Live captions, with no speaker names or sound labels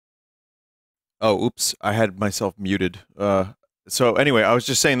Oh, oops, I had myself muted. So anyway, I was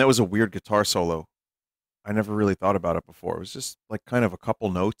just saying that was a weird guitar solo. I never really thought about it before. It was just like kind of a couple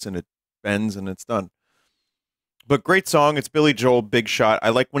notes and it bends and it's done. But great song. It's Billy Joel, Big Shot. I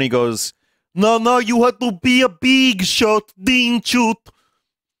like when he goes, "No, no, you had to be a big shot, didn't you?"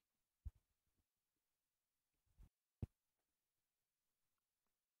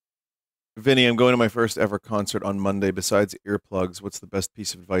 Vinny, I'm going to my first ever concert on Monday. Besides earplugs, what's the best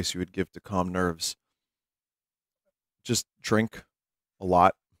piece of advice you would give to calm nerves? Just drink a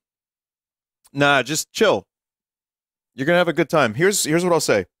lot. Nah, just chill. You're gonna have a good time. Here's what I'll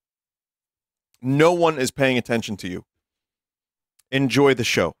say. No one is paying attention to you. Enjoy the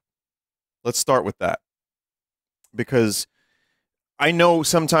show. Let's start with that. Because I know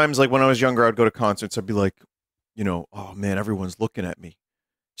sometimes, like when I was younger, I'd go to concerts, I'd be like, oh man, everyone's looking at me.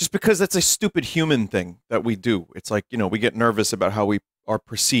 Just because that's a stupid human thing that we do. It's like, we get nervous about how we are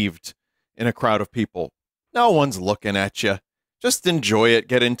perceived in a crowd of people. No one's looking at you. Just enjoy it,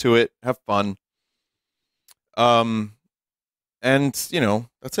 get into it, have fun. Um, and,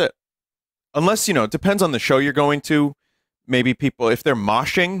 that's it. Unless, it depends on the show you're going to. Maybe people, if they're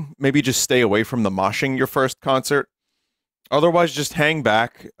moshing, maybe just stay away from the moshing your first concert. Otherwise, just hang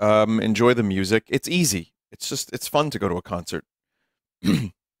back, enjoy the music. It's easy. It's fun to go to a concert.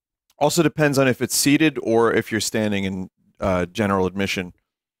 Also depends on if it's seated or if you're standing in general admission.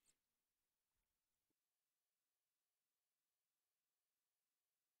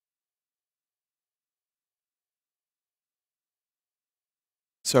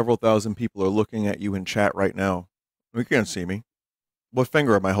 Several thousand people are looking at you in chat right now. You can't see me. What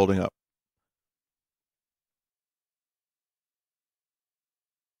finger am I holding up?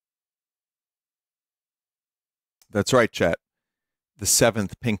 That's right, chat. The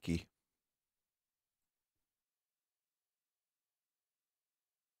seventh pinky.